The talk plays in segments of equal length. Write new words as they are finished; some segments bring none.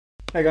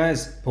Hey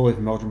guys, Paul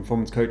from Ultra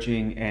Performance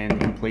Coaching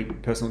and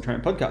Complete Personal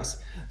Training Podcast.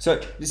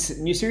 So this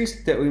new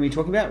series that we're going to be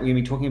talking about, we're going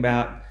to be talking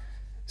about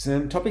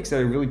some topics that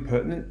are really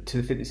pertinent to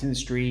the fitness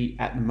industry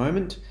at the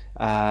moment.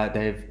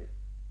 They've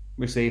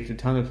received a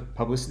ton of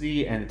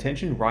publicity and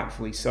attention,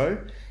 rightfully so,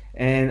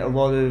 and a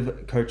lot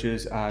of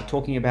coaches are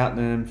talking about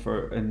them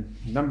for a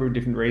number of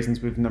different reasons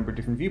with a number of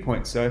different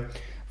viewpoints. So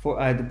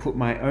I had to put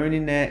my own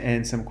in there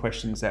and some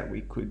questions that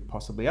we could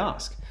possibly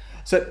ask.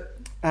 So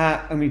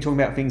I'm going to be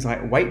talking about things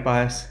like weight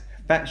bias,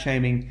 fat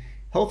shaming,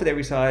 health at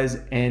every size,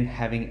 and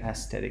having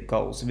aesthetic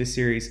goals. So this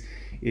series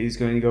is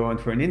going to go on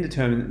for an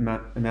indeterminate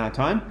amount of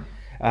time,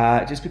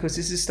 just because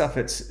this is stuff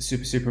that's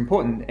super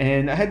important.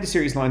 And I had the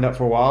series lined up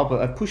for a while,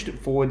 but I pushed it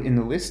forward in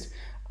the list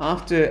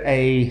after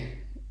I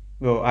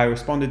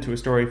responded to a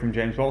story from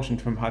James Walsh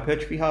from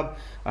Hypertrophy Hub.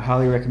 I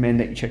highly recommend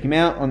that you check him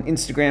out. On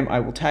Instagram, I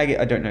will tag it.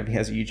 I don't know if he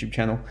has a YouTube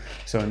channel,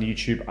 so on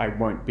YouTube, I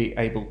won't be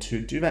able to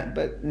do that,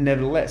 but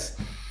nevertheless.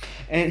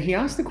 And he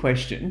asked the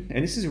question,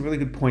 and this is a really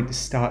good point to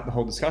start the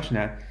whole discussion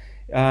at,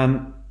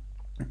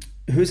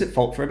 who's at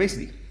fault for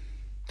obesity?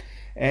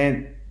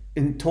 And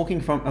in talking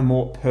from a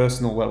more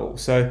personal level.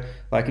 So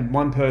like if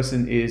one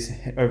person is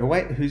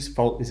overweight, whose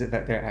fault is it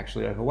that they're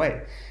actually overweight?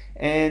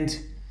 And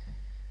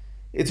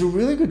it's a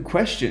really good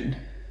question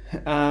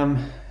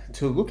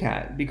to look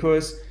at,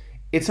 because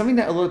it's something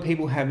that a lot of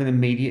people have an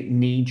immediate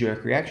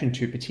knee-jerk reaction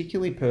to,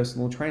 particularly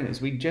personal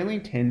trainers. We generally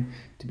tend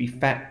to be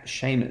fat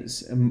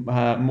shamers,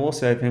 more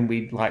so than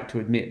we'd like to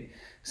admit.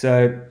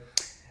 So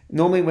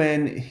normally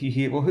when you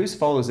hear, well, whose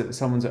fault is it that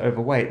someone's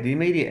overweight? The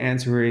immediate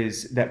answer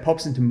is that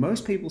pops into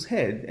most people's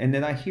head, and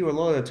that I hear a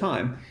lot of the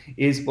time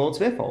is, well, it's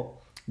their fault.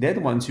 They're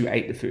the ones who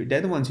ate the food. They're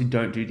the ones who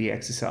don't do the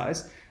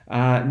exercise.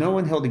 No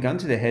one held a gun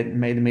to their head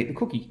and made them eat the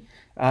cookie.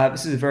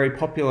 This is a very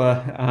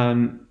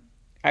popular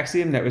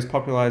axiom that was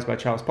popularized by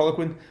Charles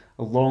Poliquin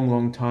a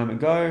long time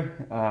ago,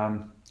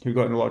 who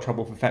got in a lot of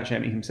trouble for fat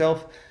shaming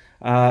himself.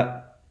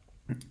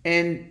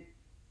 And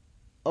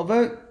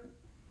although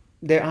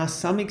there are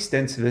some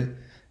extents of it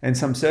and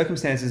some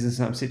circumstances and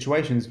some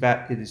situations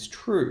that it is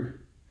true,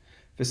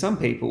 for some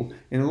people,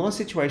 in a lot of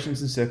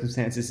situations and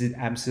circumstances, it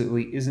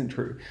absolutely isn't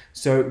true.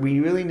 So we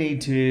really need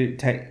to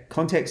take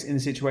context in the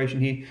situation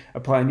here,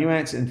 apply a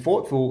nuanced and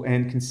thoughtful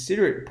and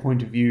considerate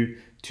point of view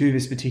to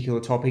this particular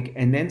topic,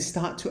 and then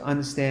start to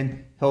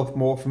understand health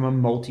more from a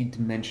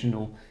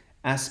multi-dimensional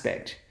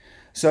aspect.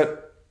 So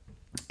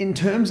in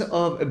terms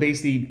of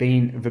obesity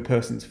being the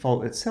person's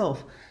fault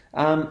itself,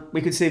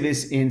 we could see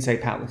this in, say,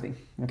 powerlifting,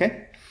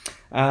 okay?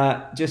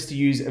 Just to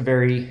use a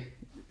very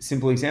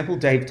simple example,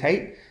 Dave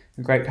Tate,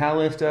 a great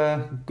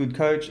powerlifter, good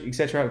coach,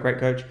 etc., great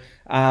coach.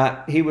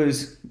 He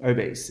was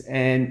obese,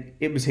 and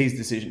it was his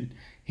decision.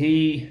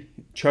 He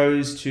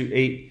chose to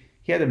eat.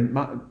 He had a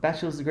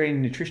bachelor's degree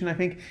in nutrition, I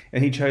think,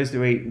 and he chose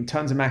to eat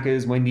tons of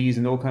Maccas, Wendy's,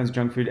 and all kinds of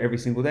junk food every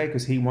single day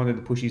because he wanted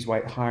to push his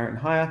weight higher and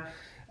higher.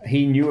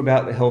 He knew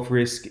about the health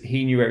risk.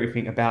 He knew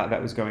everything about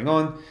that was going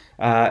on.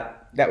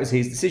 That was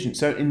his decision.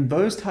 So in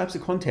those types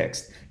of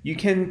contexts, you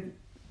can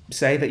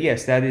say that,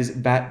 yes, that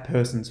is that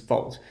person's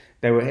fault.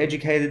 They were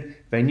educated,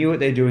 they knew what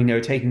they're doing, they were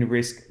taking the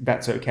risk,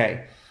 that's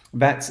okay.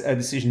 That's a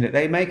decision that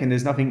they make, and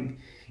there's nothing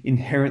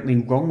inherently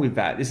wrong with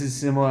that. This is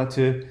similar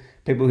to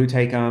people who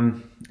take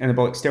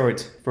anabolic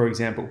steroids, for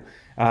example.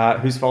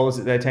 Whose fault is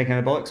it they take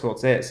anabolics? Well,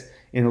 it's theirs.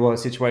 In a lot of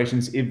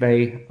situations, if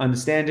they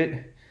understand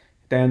it,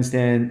 they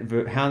understand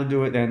how to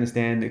do it, they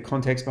understand the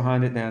context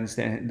behind it, they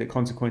understand the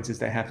consequences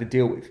they have to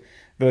deal with,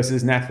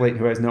 versus an athlete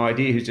who has no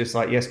idea, who's just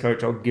like, yes,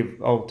 coach,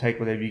 I'll take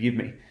whatever you give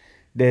me.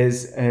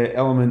 There's an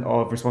element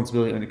of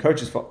responsibility on the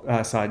coach's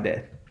side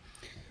there.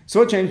 So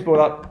what James brought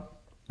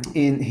up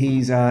in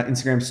his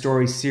Instagram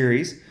story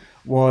series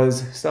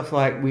was stuff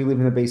like, we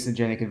live in an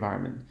obesogenic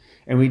environment.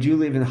 And we do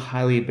live in a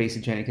highly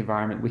obesogenic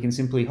environment. We can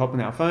simply hop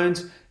on our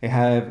phones,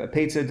 have a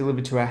pizza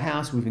delivered to our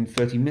house within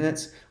 30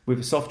 minutes with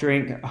a soft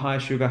drink, high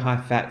sugar, high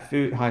fat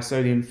food, high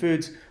sodium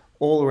foods,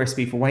 all a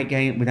recipe for weight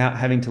gain without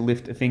having to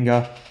lift a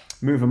finger,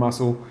 move a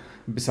muscle,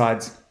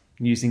 besides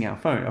using our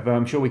phone. Although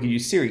I'm sure we could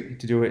use Siri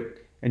to do it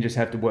and just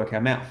have to work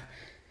our mouth,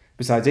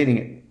 besides eating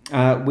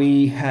it.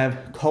 We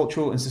have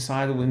cultural and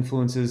societal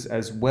influences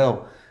as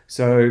well.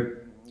 So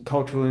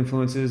cultural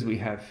influences, we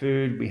have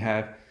food, we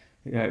have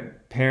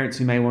parents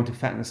who may want to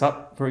fatten us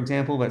up, for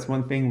example. That's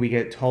one thing. We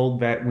get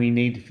told that we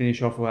need to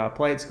finish off all our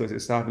plates because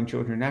there's starving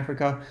children in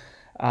Africa.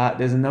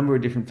 There's a number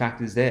of different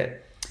factors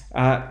there.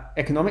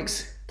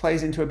 Economics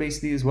plays into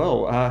obesity as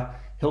well.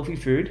 Healthy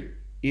food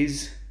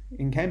is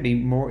and can be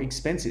more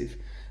expensive.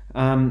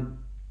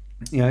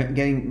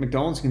 Getting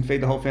McDonald's can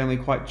feed the whole family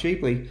quite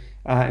cheaply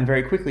and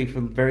very quickly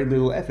for very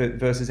little effort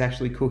versus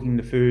actually cooking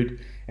the food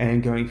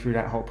and going through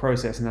that whole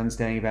process and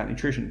understanding about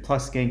nutrition.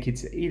 Plus, getting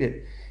kids to eat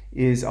it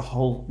is a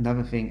whole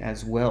another thing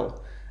as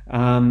well.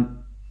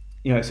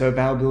 So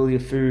availability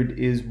of food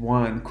is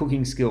one.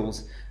 Cooking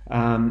skills.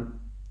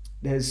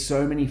 There's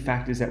so many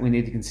factors that we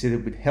need to consider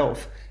with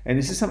health. And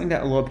this is something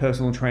that a lot of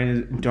personal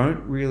trainers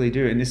don't really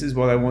do. And this is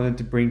what I wanted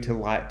to bring to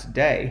light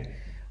today,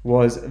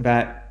 was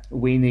that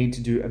we need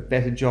to do a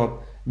better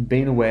job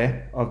being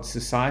aware of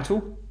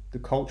societal the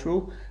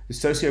cultural, the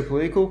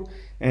socio-political,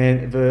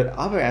 and the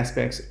other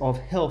aspects of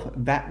health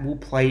that will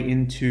play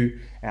into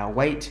our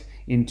weight,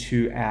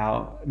 into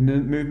our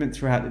movement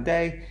throughout the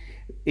day.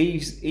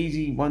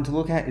 Easy one to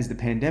look at is the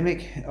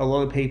pandemic. A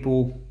lot of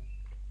people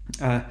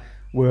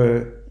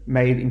were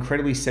made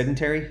incredibly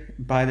sedentary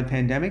by the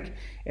pandemic,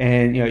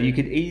 and you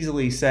could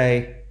easily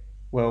say,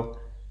 well,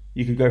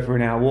 you could go for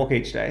an hour walk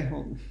each day.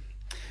 Well,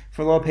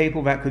 for a lot of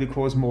people, that could have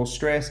caused more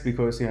stress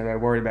because they're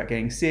worried about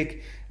getting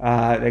sick.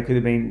 They could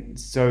have been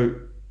so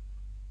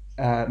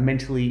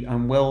mentally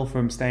unwell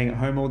from staying at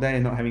home all day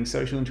and not having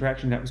social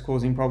interaction that was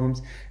causing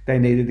problems. They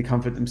needed to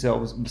comfort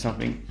themselves with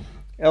something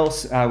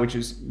else, which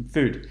is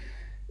food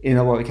in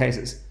a lot of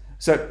cases.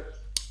 So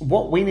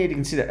what we need to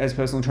consider as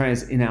personal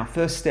trainers in our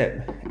first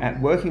step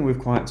at working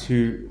with clients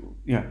who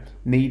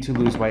need to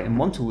lose weight and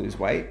want to lose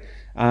weight.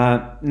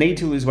 Need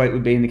to lose weight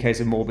would be in the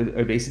case of morbid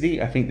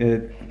obesity. I think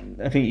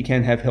you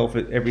can have health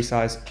at every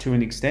size to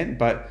an extent,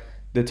 but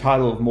the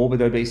title of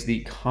morbid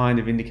obesity kind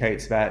of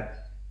indicates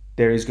that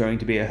there is going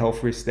to be a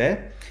health risk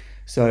there.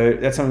 So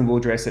that's something we'll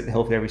address at the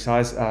Health at Every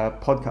Size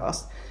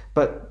podcast.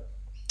 But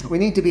we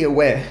need to be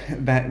aware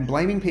that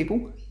blaming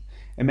people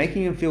and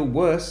making them feel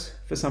worse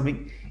for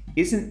something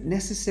isn't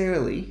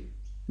necessarily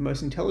the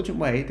most intelligent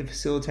way to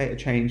facilitate a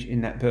change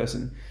in that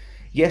person.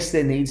 Yes,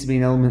 there needs to be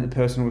an element of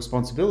personal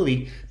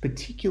responsibility,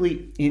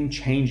 particularly in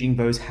changing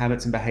those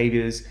habits and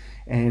behaviors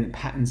and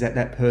patterns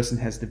that person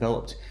has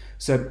developed.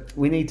 So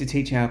we need to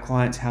teach our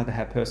clients how to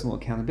have personal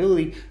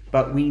accountability,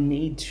 but we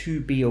need to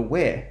be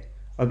aware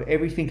of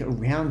everything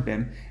around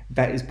them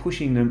that is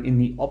pushing them in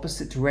the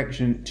opposite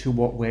direction to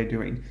what we're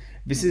doing.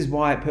 This is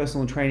why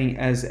personal training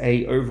as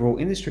an overall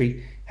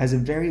industry has a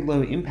very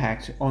low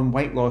impact on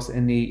weight loss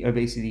and the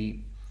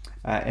obesity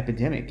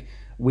epidemic.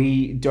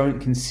 We don't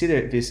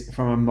consider this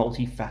from a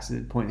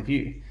multifaceted point of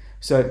view.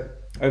 So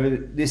over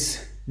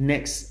this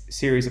next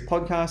series of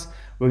podcasts,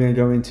 we're going to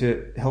go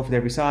into health at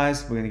every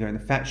size, we're going to go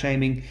into fat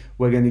shaming,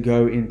 we're going to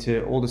go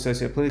into all the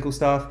socio-political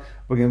stuff,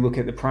 we're going to look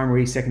at the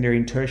primary, secondary,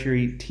 and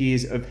tertiary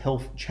tiers of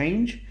health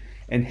change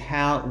and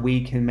how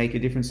we can make a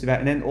difference to that,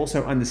 and then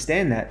also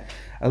understand that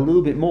a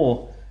little bit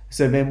more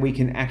so then we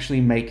can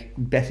actually make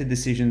better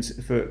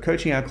decisions for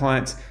coaching our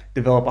clients,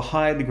 develop a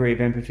higher degree of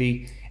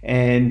empathy,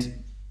 and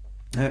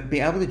be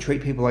able to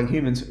treat people like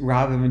humans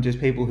rather than just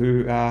people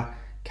who are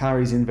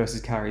calories in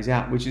versus calories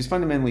out, which is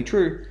fundamentally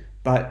true,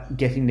 but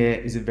getting there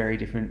is a very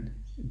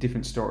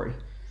different story.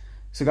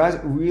 So guys,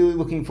 really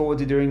looking forward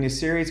to doing this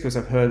series because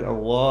I've heard a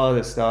lot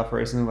of stuff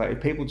recently, like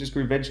if people just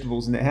grew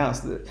vegetables in their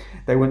house, that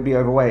they wouldn't be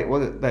overweight.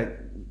 Well,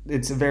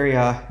 it's a very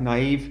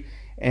naive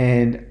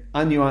and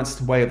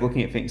unnuanced way of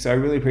looking at things. So I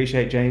really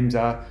appreciate James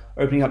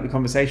opening up the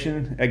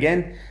conversation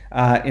again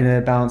in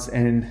a balanced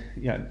and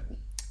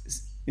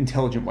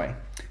intelligent way.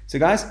 So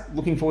guys,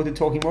 looking forward to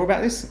talking more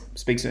about this.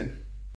 Speak soon.